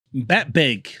Bet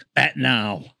big, bet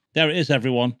now. There it is,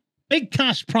 everyone. Big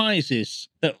cash prizes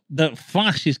that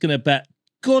Flash is going to bet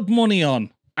good money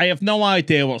on. I have no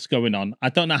idea what's going on. I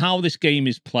don't know how this game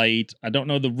is played. I don't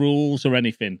know the rules or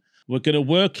anything. We're going to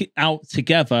work it out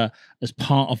together as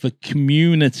part of a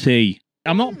community.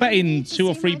 I'm not betting £2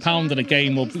 or £3 on a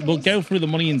game. We'll go through the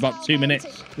money in about 2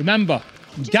 minutes. Remember,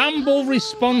 gamble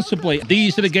responsibly.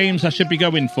 These are the games I should be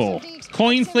going for.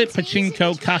 Coin flip,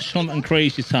 pachinko, cash hunt, and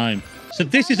crazy time. So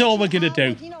this is all we're going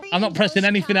to do. I'm not pressing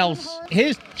anything else.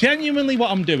 Here's genuinely what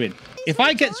I'm doing. If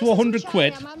I get to 100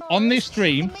 quid on this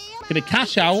stream, I'm going to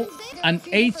cash out, and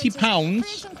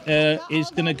 £80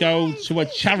 is going to go to a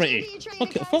charity.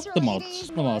 Fuck the mods.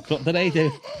 What do they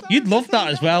do? You'd love that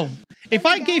as well. If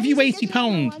I gave you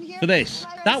 £80 for this,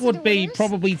 that would be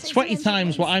probably 20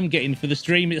 times what I'm getting for the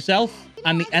stream itself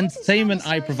and the entertainment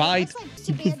I provide.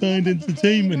 You provide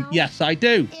entertainment? Yes, I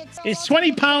do. It's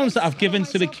 £20 that I've given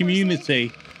to the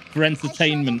community for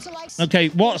entertainment. Okay,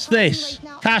 what's this?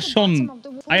 Cash hunt.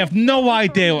 I have no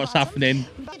idea what's happening.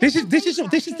 This is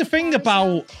the thing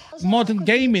about modern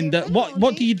gaming. That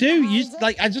what do? You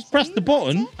I just press the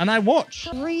button and I watch.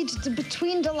 Read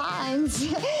between the lines.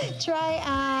 Try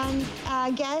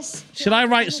and guess. Should I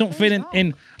write something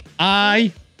in?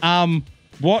 I am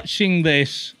watching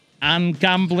this and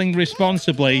gambling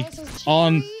responsibly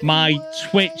on my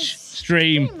Twitch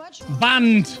stream.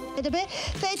 Banned. I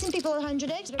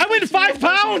win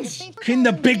 £5. In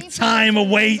the big time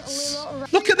awaits.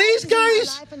 Look at these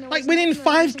guys, like winning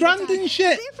 £5 and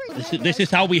shit. This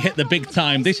is how we hit the big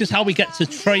time. This is how we get to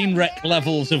train wreck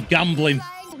levels of gambling.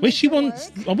 I wish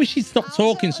she'd stop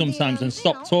talking sometimes and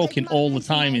stop talking all the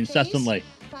time incessantly.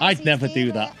 I'd never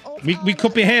do that. We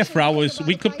could be here for hours.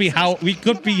 We could be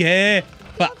here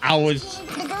for hours.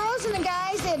 The girls and the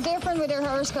guys, they're different with their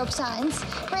horoscope signs.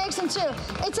 Reaction too.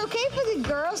 It's okay for the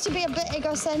girls to be a bit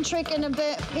egocentric and a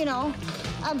bit, a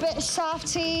bit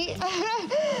softy.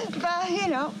 But,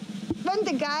 when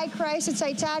the guy cries at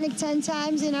Titanic 10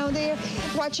 times, they're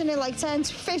watching it like 10,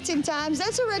 15 times.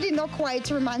 That's already not quite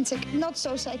romantic. Not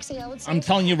so sexy, I would say. I'm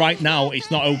telling you right now,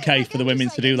 it's not okay for the women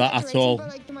to do that at all,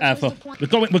 ever.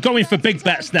 We're going for big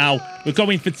bets now. We're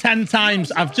going for 10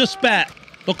 times. I've just bet.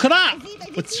 Look at that.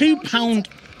 We're £2,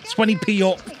 20p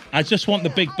up. I just want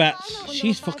the big bets.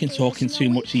 She's fucking talking too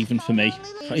much even for me.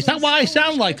 Is that what I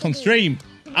sound like on stream?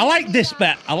 I like this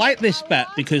bet. I like this bet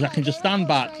because I can just stand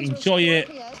back, enjoy it.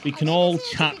 We can all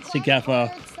chat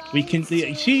together.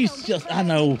 She's just, I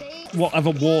know,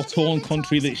 whatever war-torn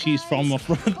country that she's from at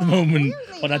the moment,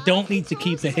 but I don't need to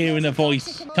keep hearing her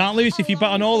voice. Can't lose if you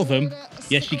bet on all of them.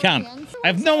 Yes, you can. I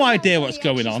have no idea what's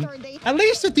going on. At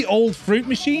least with the old fruit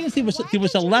machines, there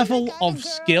was a level of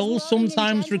skill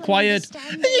sometimes required.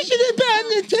 And you should have bet on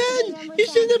the turn. You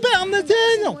should have bet on the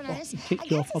turn. Oh, fucking kick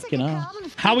your fucking ass.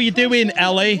 How are you doing,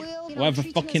 Ellie? Whatever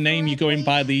fucking name you're going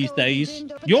by these days.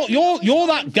 You're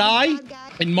that guy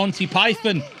in Monty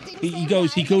Python. He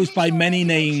goes by many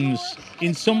names.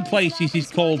 In some places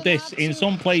he's called this. In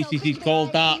some places he's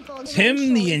called that.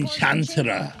 Tim the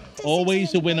Enchanter.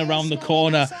 Always a win around the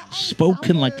corner.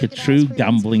 Spoken like a true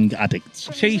gambling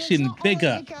addict. Chasing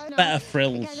bigger, better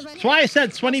thrills. That's why I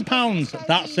said £20.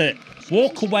 That's it.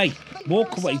 Walk away.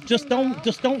 Walk away. Just don't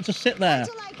sit there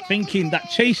thinking that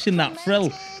chasing that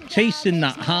thrill, chasing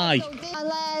that high.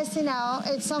 Unless,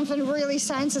 it's something really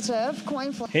sensitive.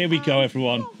 Coin flip. Here we go,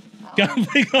 everyone.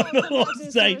 Gambling on the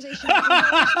Lord's Day.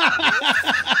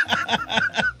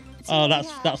 Oh,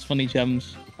 that's funny,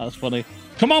 Gems. That's funny.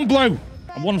 Come on, Blue.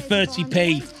 I'm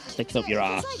 130p. Stick up your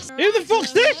ass. Who the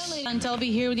fuck's this? And I'll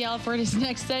be here with y'all for this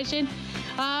next session.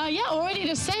 Yeah, already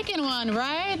the second one,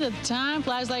 right? The time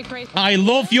flies like crazy. I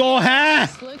love your hair.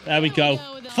 There we go.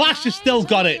 Flash has still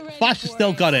got it. Flash has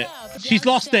still got it. She's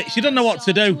lost it. She don't know what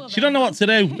to do. She don't know what to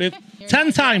do.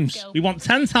 10 times. We want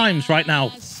 10 times right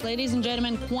now. Ladies and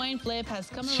gentlemen, coin flip has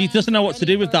come. She doesn't know what to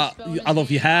do with that. I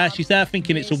love your hair. She's there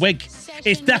thinking it's a wig.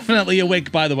 It's definitely a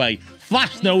wig, by the way.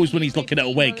 Flash knows when he's looking at a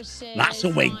wig. That's a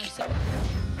wig.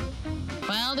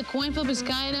 Well, the coin flip is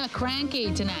kind of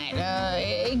cranky tonight.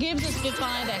 It gives us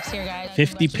 5x here, guys.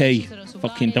 50p.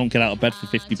 Fucking don't get out of bed for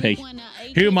 50p.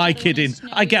 Who am I kidding?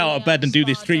 I get out of bed and do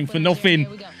this stream for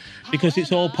nothing. Because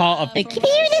it's all part of the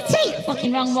community.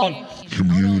 Fucking wrong one.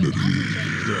 Community.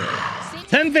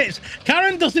 10 bits.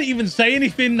 Karen doesn't even say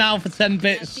anything now for 10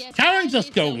 bits. Karen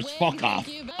just goes, fuck off.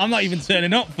 I'm not even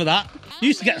turning up for that.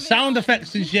 Used to get sound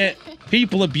effects and shit.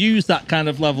 People abuse that kind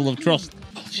of level of trust.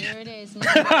 Oh, shit. There it is. So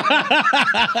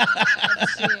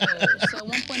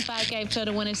 1.5k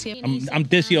total winners here. I'm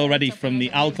dizzy already from the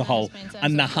alcohol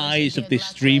and the highs of this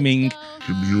streaming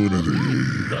community.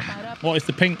 What is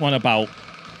the pink one about?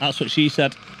 That's what she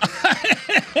said.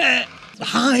 The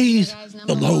highs,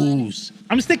 the lows.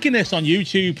 I'm sticking this on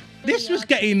YouTube. This was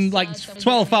getting like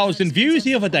 12,000 views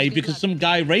the other day because some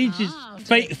guy rages.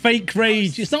 Fake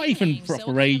rage. It's not even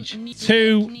proper rage.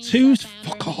 Two's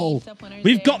fuck all.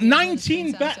 We've got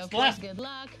 19 bets left.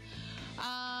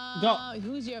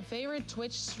 Who's your favorite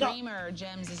Twitch streamer?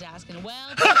 Gems is asking. Well,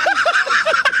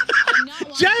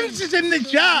 Gems is in the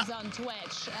chat.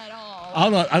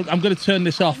 Hold on, I'm going to turn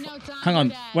this off. Hang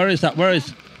on. Where is that? Where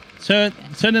is?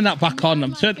 Turning that back on.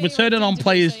 We're turning on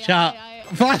players chat.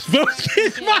 Flash Bowski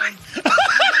is back.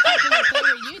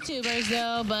 YouTubers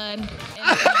though, but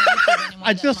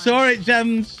I just saw it,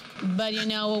 Gems. But you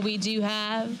know what we do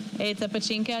have? It's a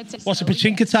pachinko. What's a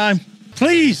pachinko time?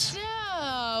 Please. So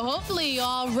hopefully you're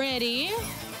all ready.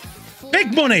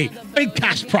 Big money, big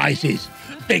cash prizes.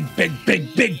 Big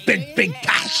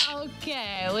cash.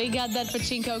 Okay, we got that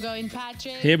pachinko going,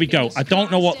 Patrick. Here we go. I don't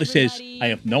know what this is. I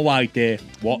have no idea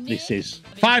what this is.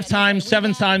 5 times,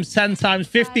 7 times, 10 times,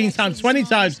 15 times, 20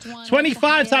 times,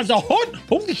 25 times, 100.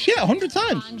 Holy shit, 100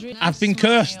 times. I've been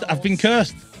cursed. I've been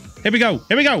cursed. Here we go.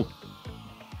 Here we go.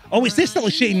 Oh, it's this little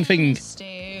shitting thing.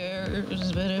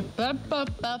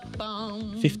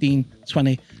 15,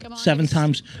 20, 7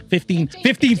 times, 15.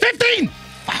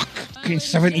 Fuck.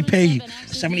 70p.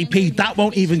 70p. That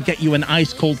won't even get you an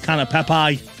ice cold can of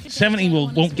Popeye. 70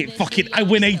 won't get fucking. I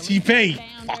win 80p.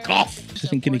 Fuck off. This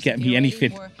isn't going to get me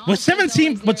anything. We're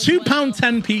 17. We're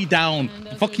 £2.10p down.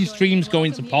 The fucking stream's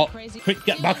going to pot. Quick,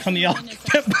 get back on the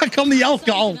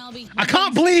alcohol. I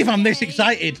can't believe I'm this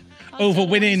excited over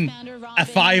winning a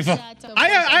fiver.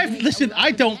 Listen,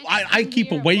 I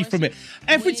keep away from it.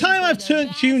 Every time I've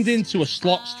tuned into a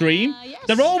slot stream,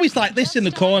 they're always like this in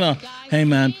the corner. Hey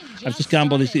man, I've just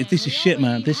gambled. This is shit,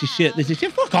 man. This is shit.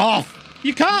 Fuck off.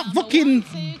 You can't fucking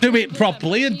do it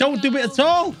properly and don't do it at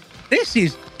all. This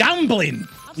is gambling.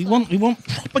 We want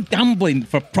proper gambling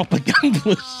for proper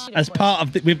gamblers as part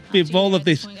of with all of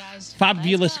this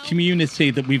fabulous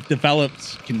community that we've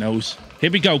developed. Who knows?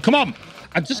 Here we go. Come on.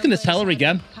 I'm just going to tell her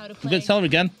again.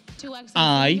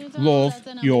 I love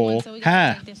your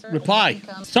hair. Reply.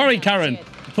 Sorry, Karen.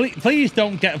 Please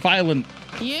don't get violent.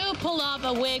 You pull off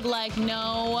a wig like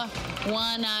no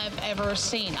one I've ever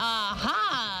seen.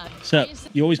 Aha! So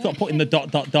you always got to put in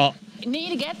the ... Need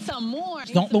to get some more.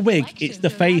 It's not the wig, it's the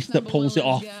face that pulls it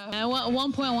off.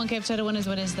 1.1k to the winners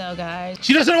what is though, guys.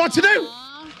 She doesn't know what to do.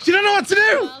 She don't know what to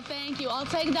do. Well, thank you. I'll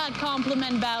take that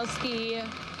compliment, Bowski.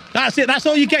 That's it. That's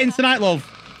all you're getting tonight, love.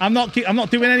 I'm not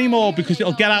doing any more because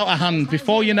it'll get out of hand.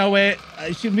 Before you know it,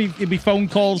 it'll be phone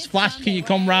calls. Flash, can you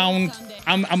come round?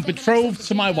 I'm betrothed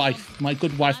to my wife, my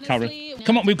good wife, Karen.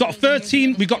 Come on, we've got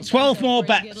 13. We've got 12 more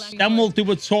bets. Then we'll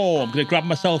do a tour. I'm going to grab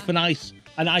myself a nice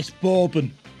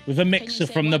bourbon with a mixer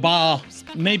from the bar.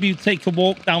 Maybe take a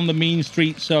walk down the mean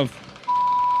streets of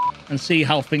and see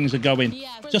how things are going.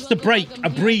 Just a break, a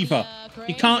breather.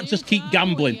 You can't just keep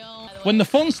gambling. When the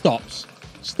fun stops,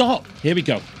 stop. Here we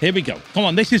go. Here we go. Come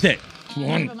on, this is it. Come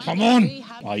on, come on.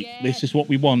 Right, this is what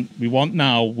we want. We want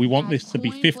now. We want this to be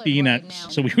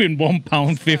 15x, so we win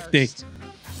 £1.50.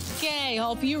 Okay,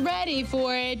 hope you're ready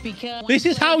for it because this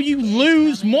is how you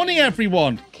lose money,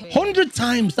 everyone. 100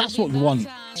 times. That's what we want.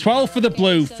 12 for the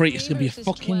blue. 3. It's gonna be a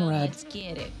fucking red. Let's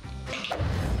get it.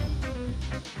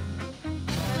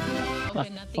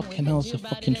 That fucking hell's a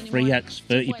fucking 3x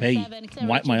 30p.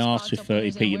 Wipe my arse with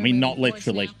 30p. I mean, not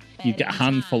literally. You get a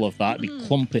handful of that. It'd be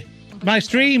clumpy. My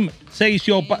stream says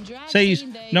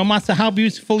no matter how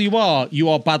beautiful you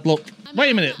are bad luck. Wait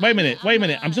a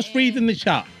minute. I'm just reading the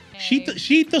chat.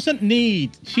 She doesn't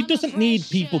need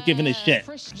people giving us shit.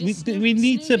 We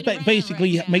need to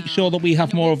basically make sure that we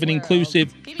have more of an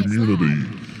inclusive community.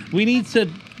 We need to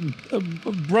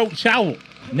broach out.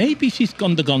 Maybe she's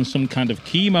undergone some kind of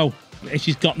chemo.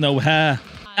 She's got no hair.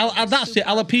 That's it,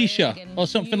 alopecia or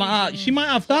something like that. She might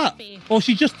have that, or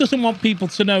she just doesn't want people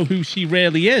to know who she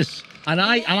really is. And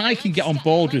I can get on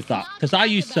board with that because I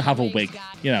used to have a wig,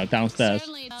 you know, downstairs.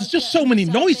 There's just so many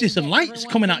noises and lights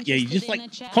coming at you. You just like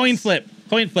coin flip.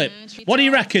 What do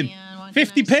you reckon?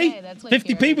 50p?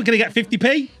 50p? We're gonna get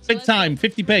 50p? Big time,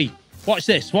 50p. Watch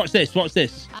this. Coin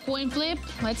flip.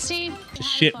 Let's see. It's a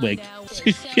shit wig. It's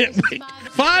a shit wig.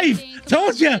 5.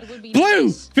 Told you. Blue.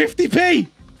 50p.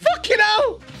 Fucking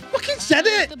hell. Fucking said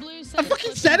it. I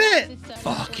fucking said it.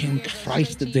 Fucking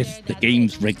Christ, the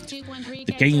game's rigged.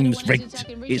 The game's rigged.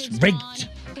 It's rigged.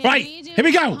 Right, here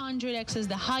we go. 100x is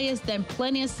the highest, then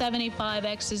plenty of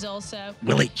 75x's also.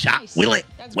 Will it, chat? Will it?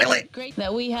 Will it? Great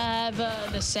that we have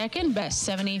the second best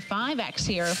 75x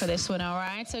here for this one, all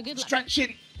right? So good luck.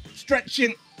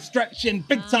 Stretching.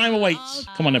 Big time awaits.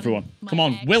 Come on, everyone. Come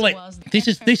on, will it? This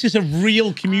is a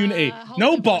real community.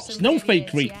 No bots, no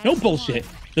fakery, no bullshit.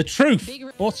 The truth.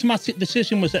 Automatic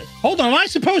decision was that. Hold on, am I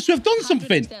supposed to have done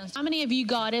something? How many of you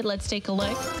got it? Let's take a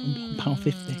look.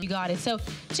 £1.50. You got it. So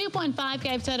 2.5 K.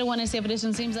 I want to see if this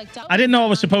one seems like. I didn't know I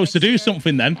was supposed to do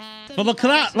something then. But look at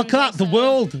that. Look at that. The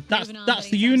world. That's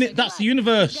the unit. That's the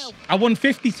universe. I won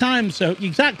 50 times. So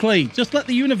exactly. Just let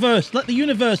the universe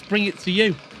bring it to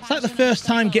you. It's like the first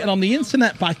time getting on the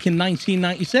internet back in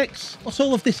 1996. What's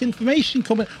all of this information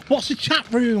coming? What's a chat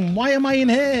room? Why am I in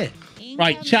here?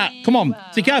 Right, chat, come on,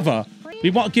 together.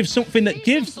 We want to give something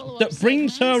that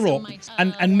brings her up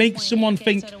and makes someone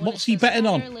think, what's he betting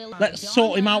on? Let's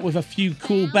sort him out with a few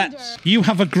cool bets. You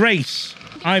have a grace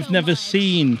I've never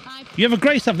seen. You have a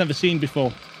grace I've never seen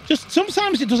before. Just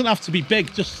sometimes it doesn't have to be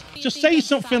big. Just say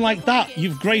something like that.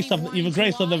 You've a grace I've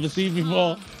never seen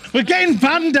before. We're getting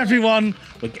banned, everyone.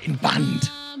 We're getting banned.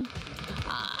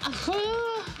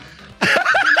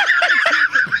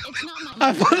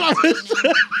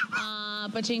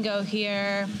 Pachinko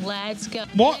here. Let's go.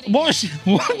 What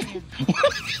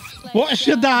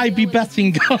should I be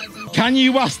betting on? Can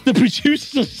you ask the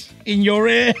producers in your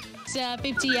ear?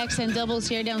 50x and doubles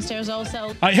here downstairs also.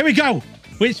 All right, here we go.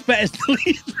 Which bet is the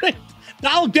least rigged?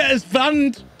 That'll get us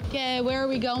banned. Okay, where are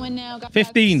we going now?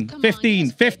 15.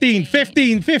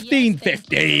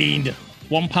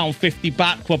 £1.50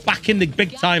 back. We're back in the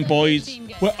big time, boys.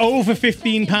 We're over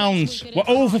 £15. We're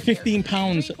over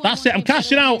 £15. That's it. I'm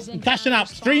cashing out.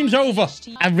 Stream's over.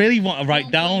 I really want to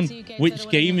write down which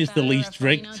game is the least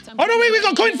rigged. Oh, no, wait, we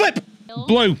got coin flip.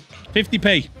 Blue.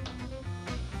 50p.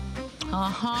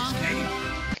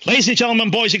 Ladies and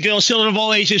gentlemen, boys and girls, children of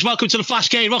all ages, welcome to the Flash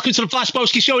Game. Welcome to the Flash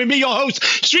Bowski Show. With me, your host,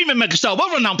 streaming megastar,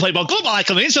 well-renowned playboy, global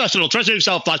icon, the international treasure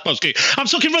himself, Flash Bowski. I'm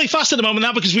talking really fast at the moment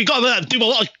now because we've got to do a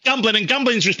lot of gambling, and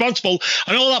gambling's responsible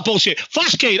and all that bullshit.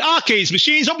 Flashcade, arcades,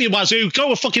 machines, up your wazoo. Go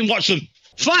and fucking watch them.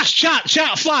 Flash chat,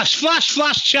 flash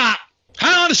chat.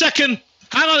 Hang on a second.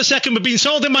 We're being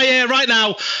sold in my ear right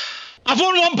now. I've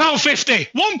won £1.50.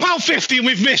 £1.50 and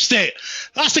we've missed it.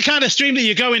 That's the kind of stream that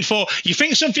you're going for. You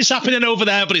think something's happening over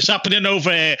there, but it's happening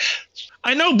over here.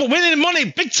 I know, but winning money,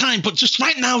 big time. But just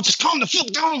right now, just calm the fuck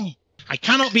down. I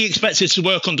cannot be expected to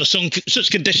work under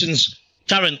such conditions.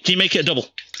 Karen, can you make it a double?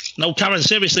 No, Karen,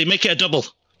 seriously, make it a double.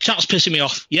 Chat's pissing me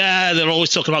off. Yeah, they're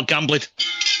always talking about gambling.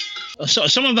 So,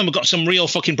 some of them have got some real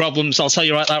fucking problems. I'll tell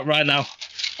you right now.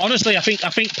 Honestly, I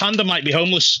think Panda might be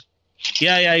homeless.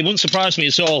 Yeah, he wouldn't surprise me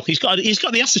at all. He's got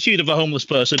the attitude of a homeless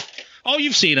person. Oh,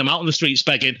 you've seen him out on the streets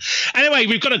begging. Anyway,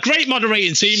 we've got a great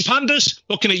moderating team. Pandas,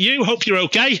 looking at you. Hope you're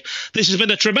okay. This has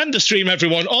been a tremendous stream,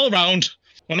 everyone, all round.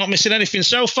 We're not missing anything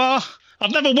so far.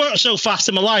 I've never worked so fast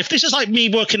in my life. This is like me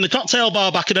working the cocktail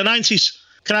bar back in the 90s.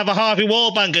 Can I have a Harvey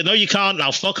Wallbanger? No, you can't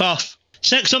now. Fuck off.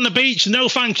 Sex on the beach? No,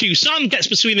 thank you. Sand gets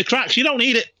between the cracks. You don't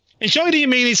need it. Enjoy the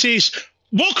amenities.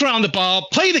 Walk around the bar.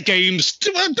 Play the games.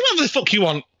 Do whatever the fuck you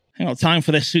want. Ain't got time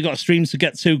for this. We've got streams to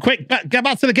get to. Quick, get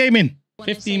back to the gaming.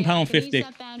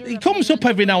 £15.50. It comes up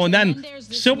every now and then.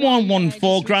 Someone won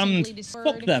 £4 grand.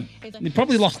 Fuck them. They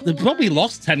probably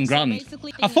lost 10 grand.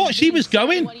 I thought she was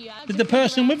going. Did the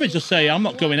person with her just say, I'm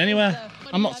not going anywhere?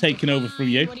 I'm not taking over from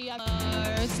you.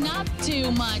 It's not too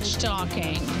much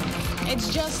talking.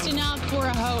 It's just enough for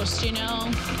a host, you know.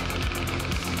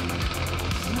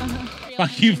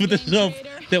 Thank you for the sub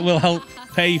that will help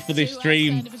pay for this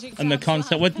stream and the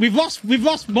content. We've lost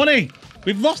money.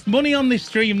 We've lost money on this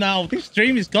stream now. This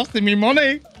stream is costing me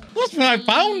money. What's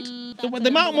 £5? The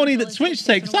amount of money that Twitch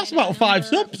takes, that's about 5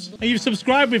 subs. And you've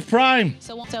subscribed with Prime.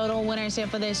 So total winners here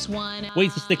for this one. Way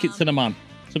to stick it to the man.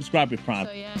 Subscribe with Prime.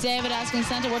 David asking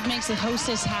Santa, what makes the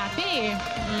hostess happy?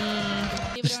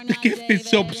 The gifted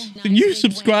subs, the new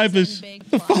subscribers,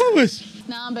 the followers.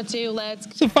 Number 2, let's.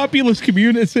 It's a fabulous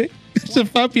community. It's a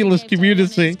fabulous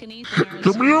community.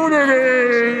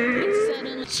 Community!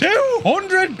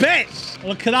 200 bits!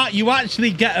 Look at that. You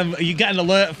actually get an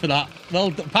alert for that.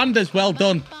 Well, Pandas, well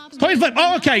done. Coin flip.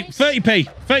 Oh, okay. 30p.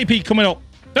 30p coming up.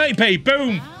 30p.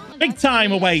 Boom. Big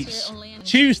time awaits.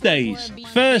 Tuesdays,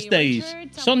 Thursdays,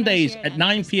 Sundays at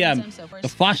 9 p.m. The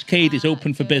Flashcade is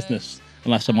open for business,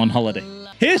 unless I'm on holiday.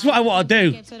 Here's what I want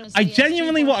to do. I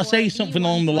genuinely want to say something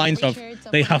along the lines of,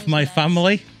 they have my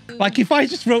family. Like if I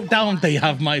just wrote down, they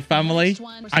have my family,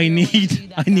 I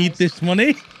need this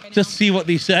money. Just see what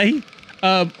they say.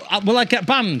 Will I get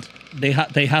banned? They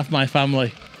have my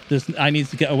family. I need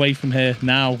to get away from here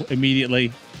now,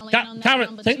 immediately.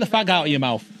 Karen, take the fag out of your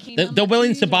mouth. They're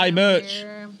willing to buy merch.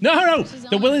 No.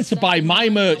 They're willing to buy my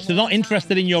merch. They're not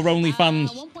interested in your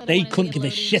OnlyFans. They couldn't give a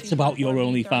shit about your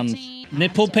OnlyFans.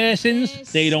 Nipple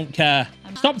piercings, they don't care.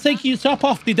 Stop taking your top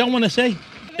off. They don't want to see.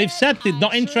 They've said they're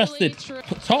not interested.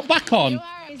 Put top back on.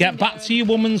 Get back to your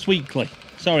woman's weekly.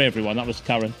 Sorry, everyone. That was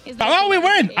Karen. that Oh, we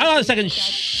correct? win. Hang on a second.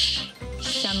 Shh.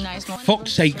 Some nice one.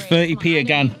 Fuck's sake, 30p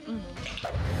again.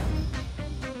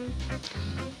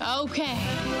 Okay.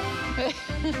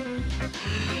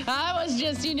 I was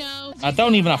just, you know. I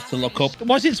don't even have to look up.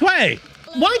 Was it 20?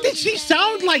 Why did she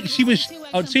sound like she was...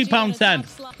 Oh,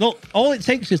 £2.10. Look, all it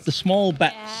takes is the small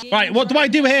bets. Right, what do I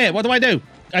do here? What do I do?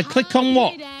 I click on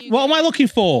what? What am I looking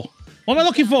for? What am I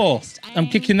looking for? I'm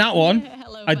kicking that one.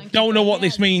 I don't know what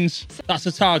this means. That's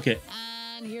a target.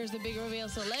 And here's the big reveal.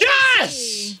 So let's Yes!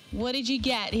 see. What did you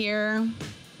get here?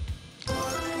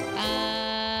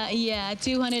 Yeah,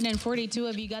 242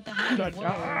 of you got the 100.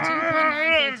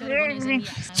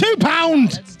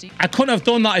 £2! I couldn't have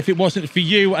done that if it wasn't for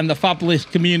you and the fabulous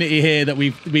community here that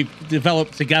we've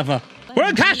developed together. We're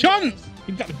on cash on!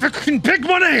 You've got freaking big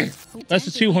money! That's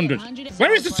the 200.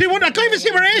 Where is the 200? I can't even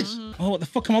see where it is! Oh, what the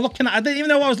fuck am I looking at? I didn't even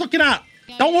know what I was looking at.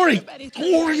 Don't worry.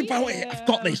 Don't worry about it. I've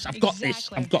got this. I've got this.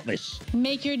 I've got this.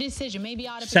 Make your decision. Maybe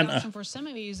out of Center. for some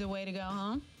of you is the way to go,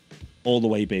 huh? All the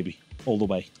way, baby. All the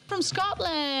way. From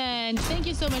Scotland. Thank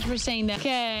you so much for saying that.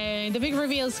 Okay, the big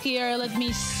reveal's here. Let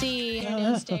me see.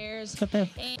 Downstairs.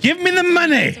 Give me the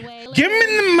money. Give me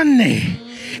the money.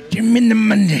 Give me the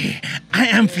money. I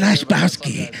am Flash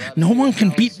Bowski. No one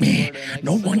can beat me.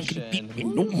 No one can beat me.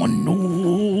 No one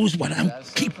knows what I'm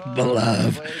capable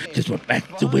of. Just we're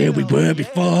back to where we were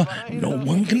before. No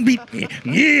one can beat me.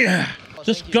 Yeah.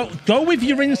 Just go with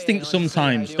your instincts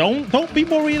sometimes. Don't be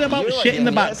worrying about shit in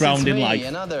the background in life.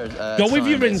 Go with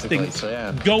your instincts.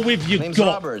 Go with your gut.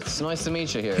 Roberts. Nice to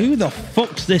meet you here. Who the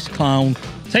fuck's this clown?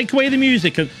 Take away the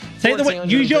music and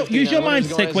use your mind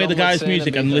to take away the guy's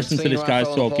music and listen to this guy's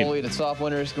talking. The top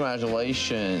winners,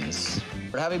 congratulations.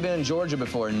 Have you been in Georgia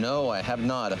before? No, I have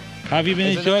not. Have you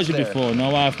been in Georgia before?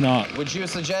 No, I have not. Would you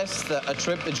suggest a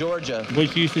trip to Georgia?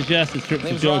 Would you suggest a trip to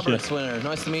Name's Georgia? Roberts, winner.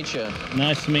 Nice to meet you.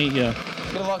 Nice to meet you.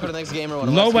 Good luck with the next game.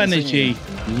 Low energy,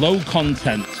 low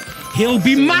content. He'll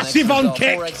be massive on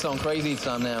kick. I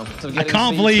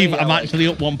can't believe I'm actually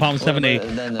up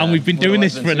 £1.70 and we've been doing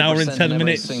this for an hour and 10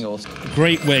 minutes.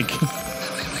 Great wig. Got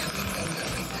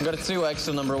a 2x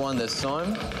to number 1 this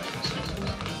time.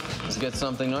 Let's get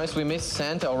something nice. We missed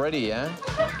Santa already, yeah?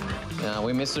 Yeah,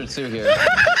 we missed her too here.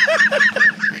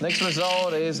 Next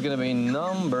result is going to be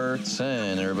number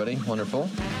 10, everybody. Wonderful.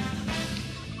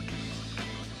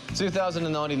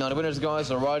 2099. The winners,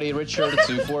 guys. Alrighty, Richard,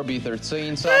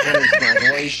 24B13. South winners,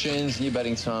 congratulations. New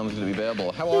betting time is going to be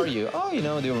available. How are you? Oh, you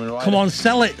know, doing right. Come on,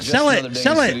 sell it, sell it,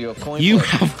 sell it. You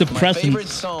have the presence. Favorite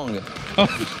song. Oh.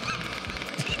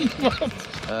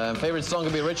 Favorite song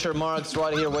could be Richard Marx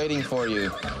right here waiting for you.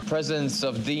 Presence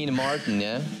of Dean Martin,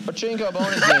 yeah? Pachinko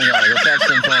bonus game, guys. Let's have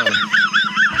some fun.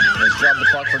 Let's drop the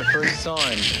puck for the first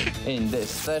time in this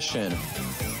session.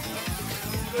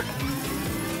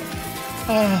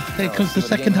 Oh, here comes the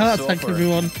second heart attack,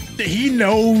 everyone. He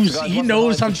knows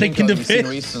I'm taking the piss.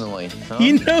 Recently, huh?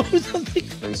 He knows I'm taking.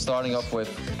 He's starting off with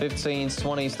 15s,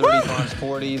 20s, 35s,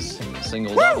 40s,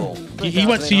 single double. He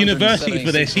went to university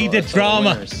for this. He did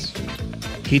drama.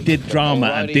 He did drama,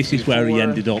 and this is where he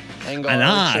ended up. And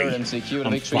I am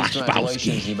Flash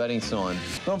Bowski.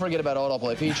 Don't forget about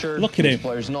autoplay feature. Look at him.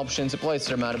 Players and options to place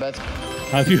their amount of bets.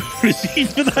 Have you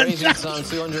received for that? Crazy song,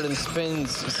 200 and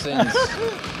spins since.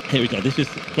 Here we go. This is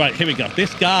right. Here we go.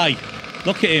 This guy.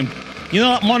 Look at him. You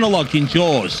know that monologue in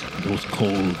Jaws? Those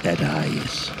cold, dead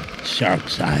eyes,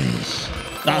 shark's eyes.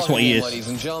 That's what he is. Ladies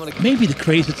and gentlemen. Maybe the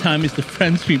crazy time is the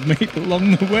friends we've made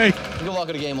along the way. Good luck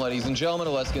at the game, ladies and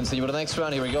gentlemen. Let's continue with the next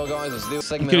round. Here we go, guys. Let's do a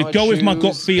segment. I'm going to go with my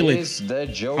gut feeling.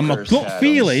 And my gut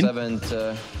feeling.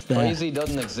 Crazy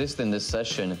doesn't exist in this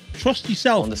session. Trust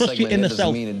yourself. Trust your inner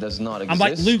self. I'm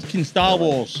like Luke in Star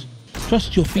Wars.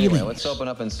 Trust your feelings. Anyway, let's open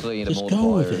up and see the Just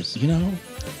go with it, you know.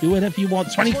 Do whatever you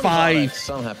want. 25.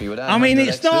 So I'm happy with that. I mean,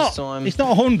 it's not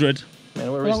 100.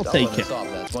 Well, I'll take it.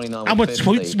 And we're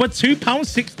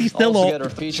 £2.60 still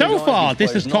up. So far,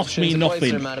 this has cost me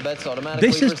nothing.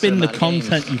 This has been the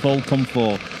content you've all come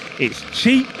for. It's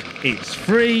cheap, it's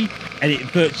free, and it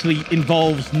virtually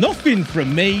involves nothing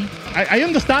from me. I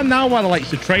understand now why I like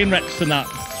the train wrecks and that,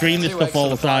 stream this stuff all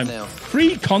the time.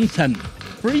 Free content.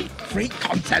 Free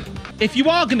content. If you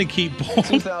are going to keep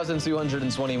porn,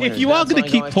 if you are going to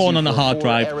keep porn on a hard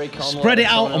drive, spread it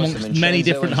out amongst many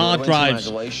different hard drives,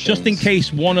 just in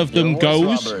case one of them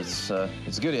goes.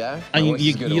 It's good, yeah. And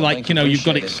you like, you know, you've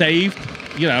got it saved,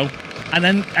 you know, and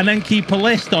then keep a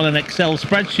list on an Excel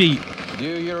spreadsheet. Do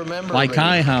you remember? Like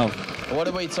I have. What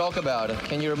did we talk about?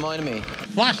 Can you remind me?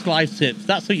 Flash life tips.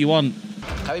 That's what you want.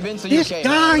 Have you been to This UK?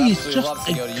 guy Man, I'd is absolutely just love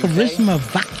a to go to UK. charisma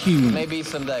vacuum. Maybe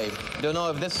someday. Don't know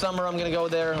if this summer I'm gonna go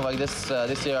there. Like this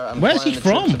year, I'm Where's he planning a trip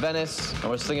from? to Venice. I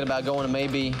was thinking about going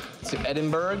maybe to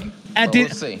Edinburgh. We'll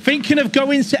see. Thinking of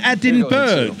going to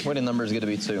Edinburgh. Winning number is gonna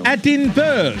be 2.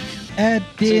 Edinburgh.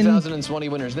 2020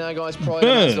 winners. Now, guys, Pride,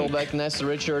 Stolbeck, Nessa,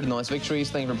 Richard, nice victories.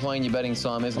 Thank you for playing. Your betting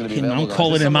Sam is going to be available. I'm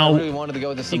calling him out. Really wanted to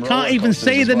go to some You can't even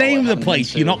say the name of the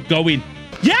place. You're not going.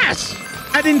 Yes!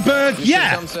 Edinburgh, you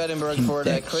yeah! Come to Edinburgh for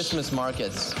the Christmas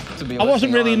markets. I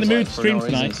wasn't really in the mood to stream no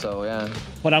tonight. Reason, so, yeah.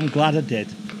 But I'm glad I did.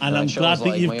 And I'm glad that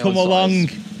like you've come along.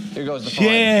 Here goes the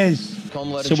Cheers!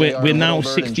 So we're now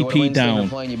 60p down.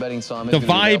 The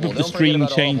vibe of the stream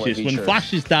changes. When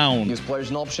Flash is down, the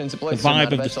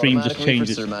vibe of the stream just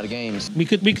changes. We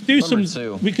could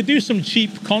do some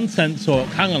cheap content talk.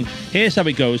 Hang on. Here's how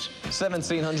it goes.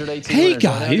 Hey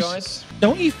guys,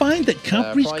 don't you find that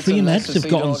Cadbury's cream eggs have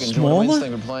gotten smaller?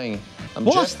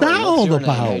 What's that all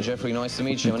about? Jeffrey, nice to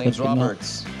meet you. My name's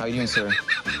Roberts. How you doing, sir?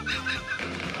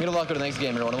 Good luck with the next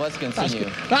game, everyone. Let's continue.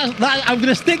 I'm going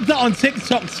to stick that on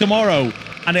TikTok tomorrow,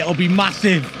 and it'll be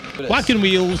massive. Wagon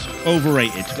wheels,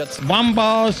 overrated. Wham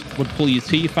bars would pull your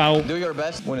teeth out. Do your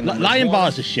best. Lion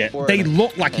bars are shit. They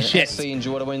look like a shit. Back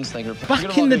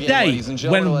in the day,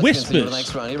 when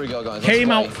Whispers came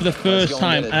out for the first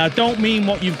time, and I don't mean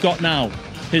what you've got now,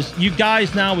 because you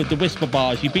guys now with the Whisper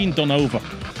bars, you've been done over.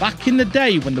 Back in the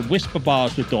day when the Whisper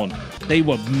bars were done, they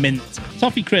were mint.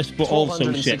 Toffee crisp, but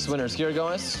also shit.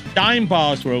 Dime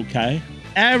bars were okay.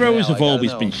 Aeros have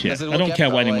always been shit. I don't care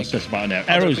what anyone says about an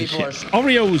Aero. Aeros are shit.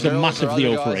 Oreos are massively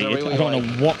overrated. I don't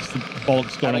know what's the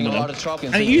bollocks going on with them.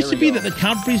 And it used to be that the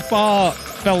Cadbury's bar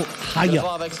felt higher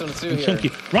and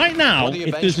chunky. Right now,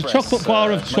 if there's a chocolate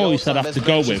bar of choice I'd have to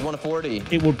go with,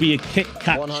 it would be a Kit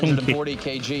Kat chunky.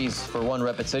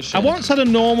 I once had a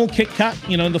normal Kit Kat,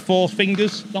 you know, the 4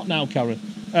 fingers. Not now, Karen.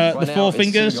 The 4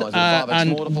 fingers,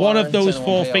 and one of those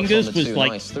 4 fingers was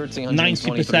like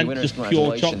 90% just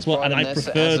pure chocolate, and I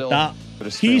preferred that.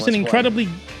 He's an incredibly...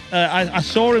 I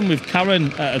saw him with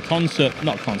Karen at a concert,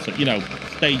 not concert, you know,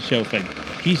 stage show thing.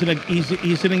 He's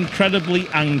an incredibly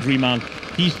angry man.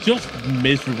 He's just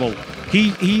miserable.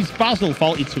 He's Basil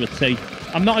faulty to a T.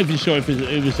 I'm not even sure if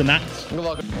it was an act.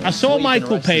 I saw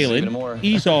Michael Palin.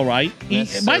 He's all right.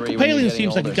 Michael Palin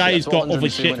seems like a guy who's got other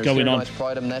shit going on.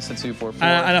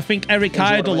 And I think Eric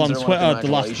Idle on Twitter the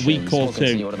last week or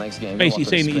 2 basically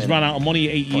saying that he's run out of money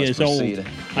at 8 years old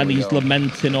and he's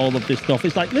lamenting all of this stuff.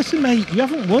 It's like, listen, mate, you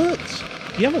haven't worked.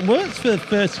 You haven't worked for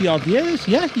 30-odd years.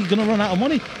 Yeah, you're going to run out of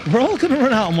money. We're all going to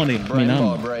run out of money. I mean,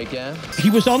 he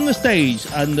was on the stage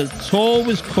and the tour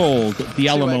was called the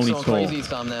Alimony Tour.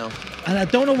 And I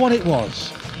don't know what it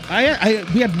was. We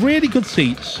had really good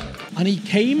seats, and he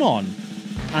came on,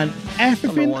 and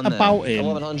everything about him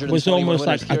was almost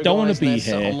like, I don't want to be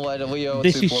here.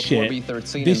 This is shit.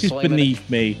 This is beneath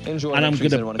me. And I'm going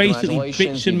to basically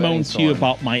bitch and moan to you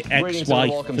about my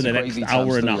ex-wife for the next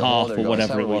hour and a half or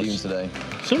whatever it was.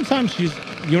 Sometimes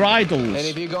your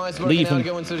idols, leave them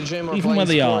where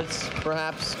they are.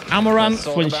 Amaranth,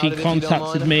 when she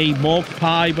contacted me, Morg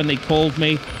Pie, when they called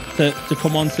me to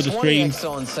come onto the stream,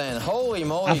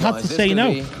 I've had to say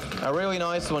no. A really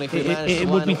nice one if you it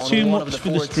would be too much for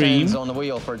the stream. On the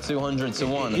wheel for 200 to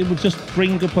 1. It would just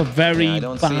bring up a very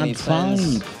bad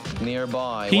vibe.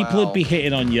 Nearby. People would be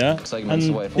hitting on you, and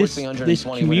this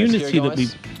community that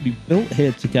we built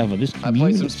here together, this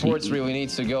community sports really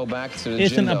needs to go back to the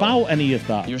isn't about any of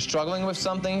that. You're struggling with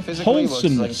something physically,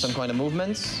 like some kind of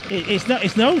movements.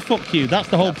 It's no fuck you. That's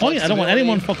the whole point. I don't want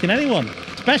anyone fucking anyone,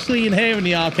 especially in here in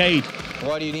the arcade.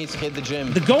 Why do you need to hit the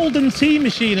gym? The golden tea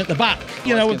machine at the back,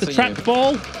 you know, with the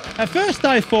trackball. At first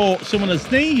I thought someone had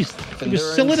sneezed. It was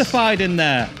solidified in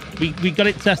there. We got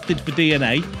it tested for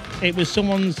DNA. It was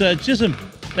someone's jism.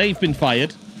 They've been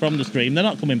fired from the stream. They're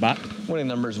not coming back. Winning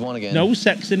numbers 1 again. No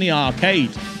sex in the arcade.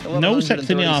 No sex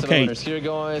in the arcade.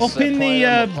 Up in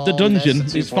the dungeon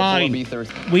is fine.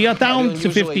 We are down to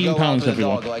 £15,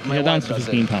 everyone. We are down to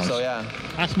 £15. So, yeah.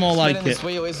 That's more like it. This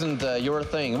wheel isn't your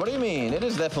thing. What do you mean? It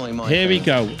is definitely mine. Here we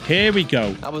go. Here we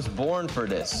go. I was born for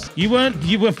this. You weren't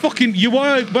born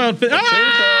for...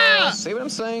 Ah! See what I'm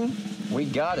saying? We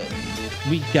got it.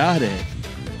 We got it.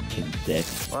 Fucking dick.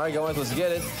 All right, guys, let's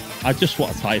get it. I just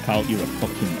want to type out you're a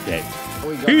fucking dick.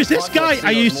 Who's this guy?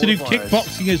 I used to do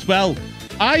kickboxing as well.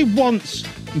 I once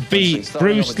beat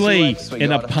Bruce Lee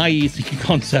in a pie eating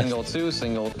contest. Single 2,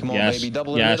 single. Come on, yes, baby.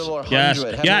 Double yes, middle or yes,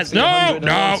 100. yes. No,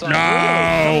 no,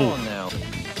 no.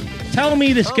 Tell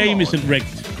me this game isn't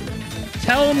rigged.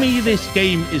 Tell me this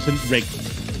game isn't rigged.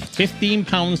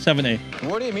 £15.70.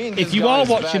 What do you mean? If you are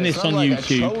watching this on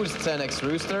YouTube, I chose 10x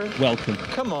Rooster. welcome.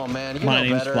 Come on, man. You My know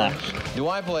name's better. Flash. Do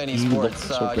I play any You look sports?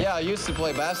 so good. Yeah, I used to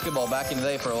play basketball back in the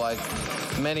day for like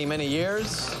many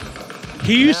years.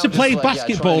 He used Now to play just, like,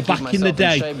 basketball trying to keep back in the myself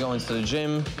day. shape, going to the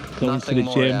gym. Going to Nothing the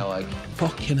more, gym. yeah, like,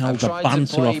 Fucking hell, I've the tried to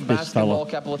banter play off this basketball fella.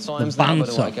 a couple of The times now, but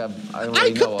banter. like, I I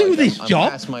already could know, do like, this I'm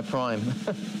job. past my prime.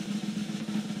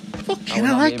 Fucking would hell,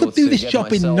 not I be able could do to this get job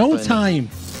in myself no in. time.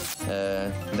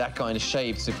 That kind of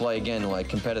shape to play again, like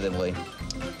competitively.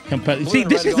 See,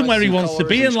 this isn't where he wants to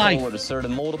be in life. He's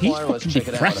Let's fucking check it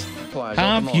out. depressed. Come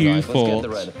Have on, you guys, let's get thought the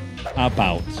red.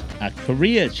 about a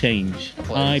career change?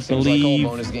 I Seems like all believe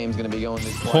bonus games gonna be going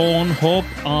this way. Pornhub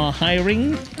are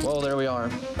hiring. Well, there we are.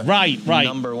 Right.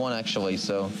 Number 1 actually.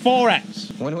 So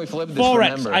 4x. when we flip this, 4x.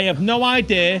 remember. I have no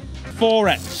idea.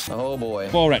 4x. Oh boy.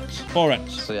 4x.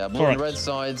 So yeah, blue and red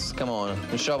sides. Come on,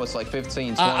 the show us like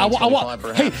 15, 20, I 25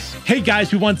 perhaps. Hey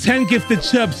guys, we want 10 gifted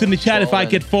subs in the chat if I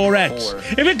get 4x. 4.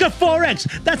 If it got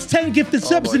 4x, that's 10 gifted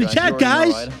subs boy, in the guys, chat, you already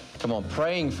know, guys. right? Come on,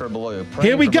 praying for blue.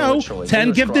 Here we go. 10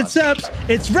 10 gifted subs.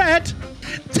 It's red.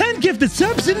 10 gifted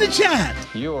subs in the chat.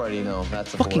 You already know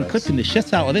that's a Fucking 4x. clipping the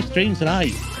shit out of this stream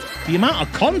tonight. The amount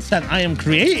of content I am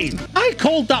creating. I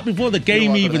called that before the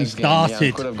game even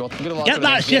started. Get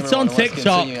that shit on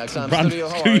TikTok.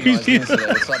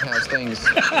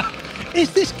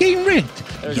 Is this game rigged?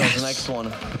 There goes the next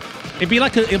one. It'd be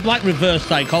like reverse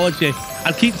psychology.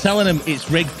 I'd keep telling him it's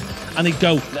rigged, and he'd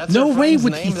go, "No way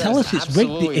would he tell us it's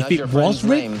rigged. If it was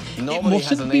rigged, it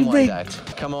mustn't be rigged."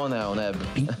 Come on now, Neb.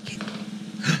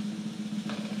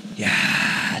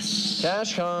 Yes.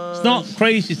 Cash hunt. It's not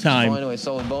crazy time. Anyway,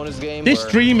 solid bonus game. This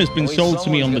stream has been at least sold to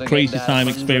me on someone's the gonna crazy get that time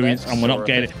experience, 100x and we're not or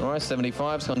getting it. All right,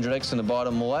 75s, 100x in the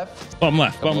bottom left. Bottom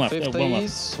left. Couple Bottom left. Bottom left.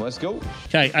 50s. Let's go.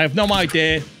 Okay, I have no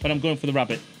idea, but I'm going for the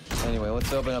rabbit. Anyway,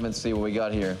 let's open up and see what we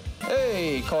got here.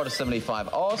 Hey, card of 75.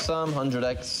 Awesome.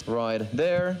 100x right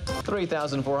there.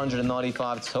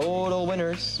 3,495 total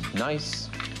winners. Nice.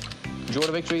 Enjoy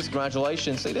the victories.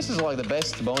 Congratulations. See, this is like the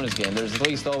best bonus game. There's at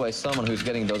least always someone who's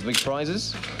getting those big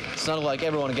prizes. It's not like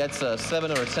everyone gets a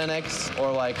 7 or a 10x, or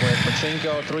like with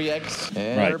Pachinko, 3x.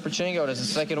 And Right. Pachinko, that's the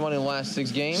second one in the last 6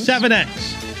 games. 7x.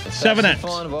 It's 7x.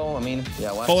 fun. Well, I mean,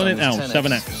 yeah, last Calling time it was now.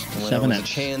 10x. 7x. When there was a 7x.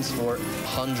 chance for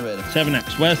 100.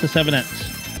 7x. Where's the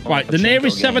 7x? Right, the Pachinko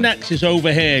nearest game. 7x is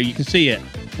over here. You can see it.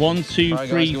 1, 2, All right, guys,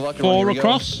 3, good luck, 4 everyone. Here we go.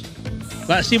 across.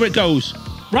 Let's see where it goes.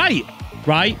 Right.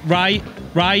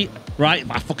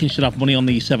 I fucking should have money on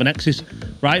these 7x's.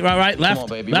 Right. Left. on,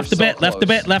 baby. Left We're a bit. so Left a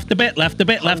bit. close. Left a bit. Left a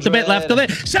bit. Left a bit. Left a bit.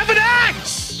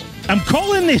 7x! I'm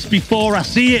calling this before I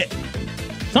see it.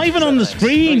 It's not even on the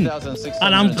screen.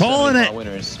 And I'm calling it.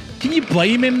 Winners. Can you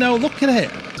blame him though? Look at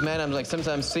it. Man, I'm like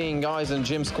sometimes seeing guys in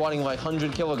gym squatting like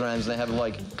 100 kilograms and they have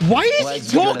like Why is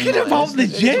legs he bigger than talking mine. about the It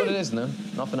is what it gym? is, no?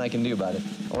 Nothing I can do about it.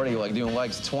 Already like doing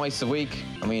legs twice a week.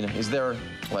 I mean, is there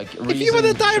like reason? If you were the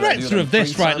should I do director them of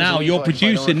this 3 right times a now, week, you're like, if I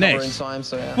don't producing recover this. in time,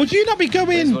 so, yeah. Would you not be It is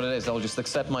going? what it is. I'll just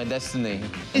accept my destiny. Is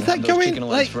and that have those going chicken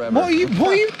legs like? forever. What are you do?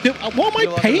 What am I Good luck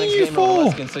with the paying next you game,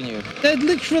 Roland. for? Let's continue. They're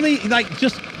literally like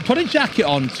just put a jacket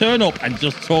on, turn up, and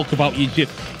just talk about your gym.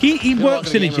 He Good luck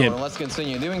works with in the a game, gym. Roland. Let's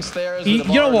continue. Doing stairs. He, with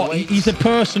the you know bar and what? He's a weights.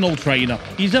 personal trainer.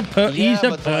 He's a but,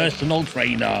 like, personal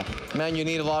trainer. Man, you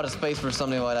need a lot of space for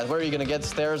something like that. Where are you gonna get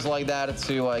stairs like that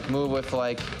to like move with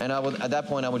like? And I would at that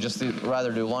point I would just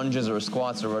rather do lunges or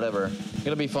squats or whatever.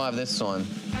 Gonna be 5 this time.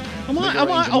 Are we Bigger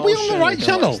on range the of right motion, channel? you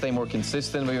can, like, stay more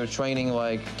consistent with your training,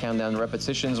 like count down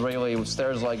repetitions really. With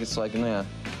stairs, like it's like yeah.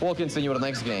 We'll continue with the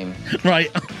next game.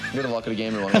 Right. Good luck with the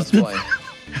game, everyone. Let's play.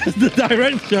 As the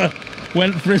director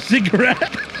went for a cigarette.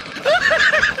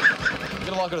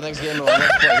 Good luck with the next game, everyone.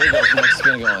 Let's play. Here goes the next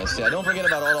spin, guys. Yeah, don't forget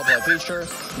about autoplay feature.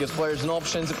 Gives players an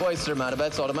option to place their amount of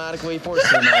bets automatically. Forces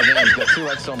their amount of games. Got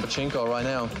 2x on Pachinko right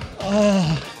now.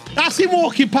 That's him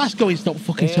walking past going, stop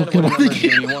fucking And talking what about the number do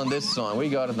gym. we won this song? We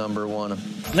got a number 1.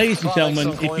 Ladies and Well, gentlemen,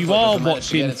 like some if coin you flippers, are we managed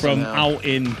to get watching it from somehow. out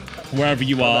in wherever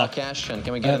you are, Cash, and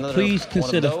can we get another please one of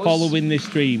consider those? following this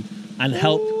stream and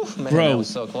help man, that grow was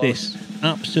so close. this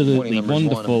absolutely Winning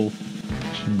numbers wonderful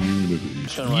community.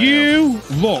 Showing right You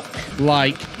look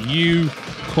like you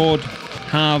could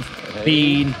have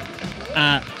been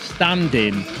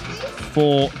standing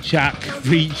for Jack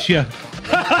Reacher.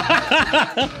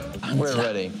 We're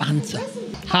ready. Banter.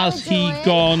 Has he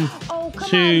gone Oh, come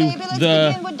to on, baby. Let's the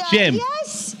begin with that. gym?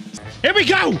 Yes. Here we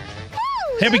go. Woo,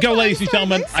 Here we that's go, how ladies and started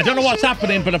gentlemen. this I don't know what's session.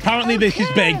 happening, but apparently this is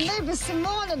Okay, big. Maybe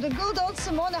Simona, the good old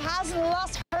Simona, hasn't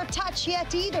lost her touch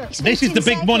yet either. This is the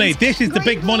big money. This is the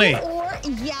Green, big money. blue, or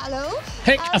yellow.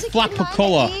 Pick a So keep flap in of mind,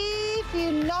 colour. if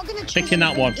you're not gonna choose Picking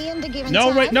that one. in the given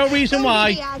No time, reason then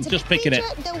why. we add Just a picking it.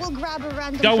 feature that will grab a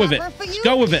random Go with it. number for you.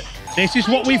 Go with it. This is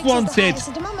what we've wanted.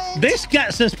 At the moment. This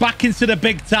gets us back into the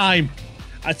big time.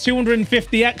 A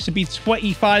 250x would be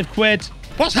 25 quid.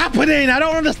 What's happening? I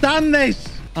don't understand this.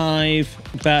 I've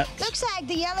bet Looks like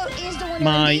the yellow is the winner.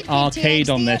 my indeed, arcade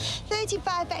on there. this.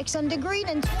 35x on the green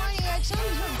and 20x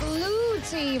on the blue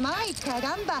team. My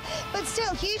caramba. But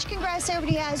still, huge congrats to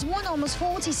everybody has won. Almost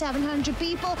 4,700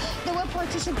 people that were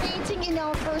participating in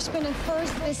our first spin of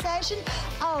first this session.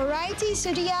 Alrighty,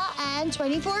 Sudia and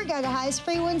 24 got the highest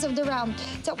free wins of the round.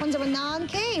 Top ones of a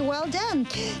 9K. Well done.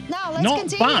 Now let's Not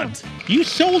continue. bad. You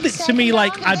sold it to me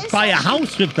like I'd buy a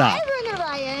house with that.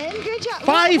 Ryan, good job.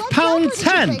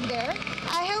 £5.10.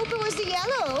 I hope it was the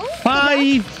yellow.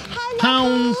 £5 How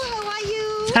are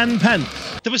you? 10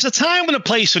 pence. There was a time when a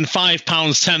place in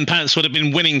 £5 10 pence would have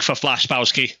been winning for Flash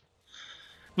Bowski.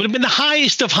 Would have been the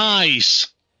highest of highs.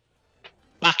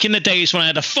 Back in the days when I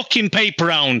had a fucking paper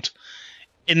round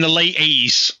in the late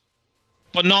 80s.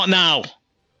 But not now.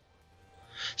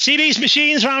 See these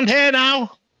machines around here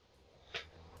now?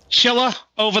 Chiller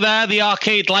over there, the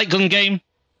arcade light gun game.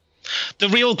 The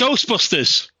real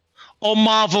Ghostbusters. Or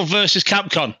Marvel versus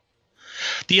Capcom.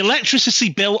 The electricity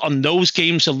bill on those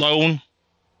games alone,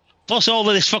 plus all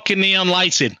of this fucking neon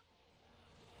lighting,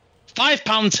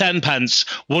 £5 10 pence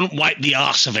wouldn't wipe the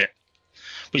arse of it.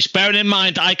 Which, bearing in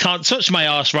mind, I can't touch my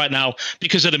arse right now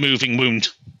because of the moving wound.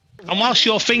 And whilst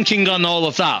you're thinking on all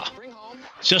of that,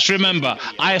 just remember,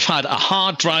 I've had a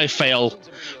hard drive fail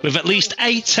with at least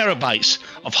 8 terabytes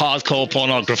of hardcore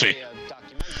pornography.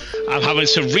 I'm having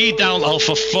to redownload, oh,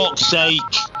 for fuck's sake.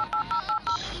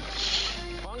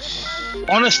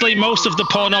 Honestly, most of the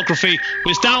pornography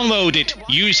was downloaded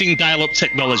using dial-up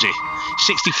technology.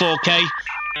 64K,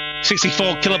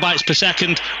 64 kilobytes per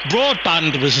second.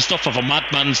 Broadband was the stuff of a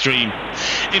madman's dream.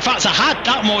 In fact, I had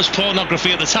that much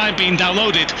pornography at the time being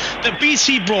downloaded that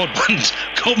BT Broadband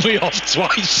cut me off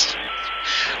twice.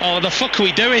 Oh, what the fuck are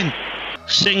we doing?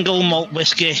 Single malt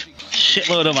whiskey,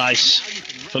 shitload of ice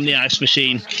from the ice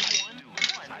machine.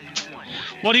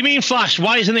 What do you mean, Flash?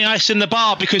 Why isn't the ice in the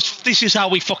bar? Because this is how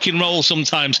we fucking roll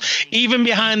sometimes. Even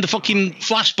behind the fucking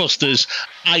Flash Busters,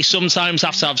 I sometimes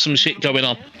have to have some shit going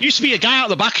on. Used to be a guy out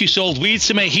the back who sold weed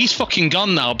to me. He's fucking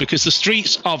gone now because the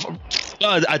streets of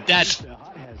are dead.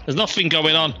 There's nothing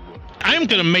going on. I'm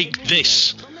going to make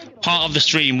this part of the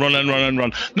stream run and run and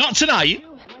run. Not tonight.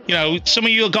 You know, some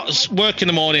of you have got work in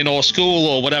the morning or school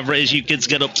or whatever it is you kids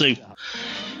get up to.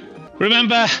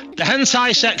 Remember, the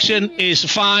hentai section is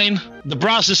fine. The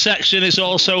Brazzers section is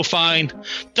also fine.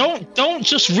 Don't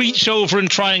just reach over and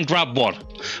try and grab one.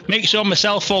 Make sure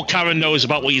myself or Karen knows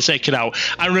about what you're taking out.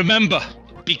 And remember,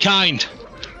 be kind.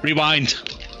 Rewind.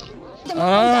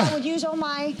 I would use all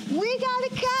my. We got a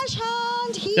cash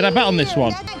hunt here. Did I bet on this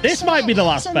one? This might be the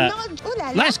last bet.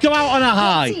 Let's go out on a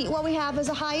high. Let's see what we have as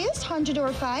a highest, 100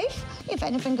 or 5. If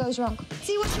anything goes wrong.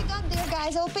 See what we got there,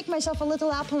 guys. I'll pick myself a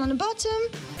little apple on the bottom.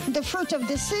 The fruit of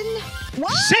the sin. Wow,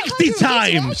 60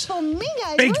 times! For me,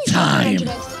 guys. Big time!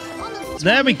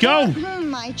 There we go.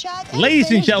 My chat.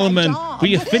 Ladies and gentlemen,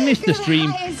 we have finished the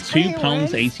stream.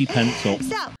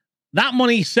 £2.80 up. That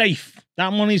money's safe.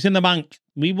 That money's in the bank.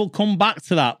 We will come back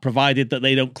to that, provided that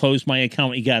they don't close my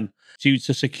account again due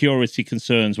to security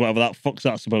concerns, whatever that fuck's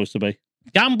that's supposed to be.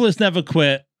 Gamblers never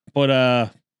quit, but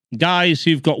guys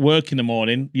who've got work in the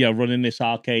morning, running this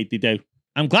arcade, they do.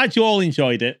 I'm glad you all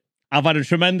enjoyed it. I've had a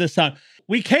tremendous time.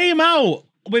 We came out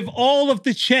with all of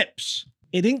the chips.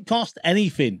 It didn't cost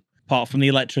anything apart from the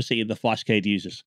electricity the Flashcade uses.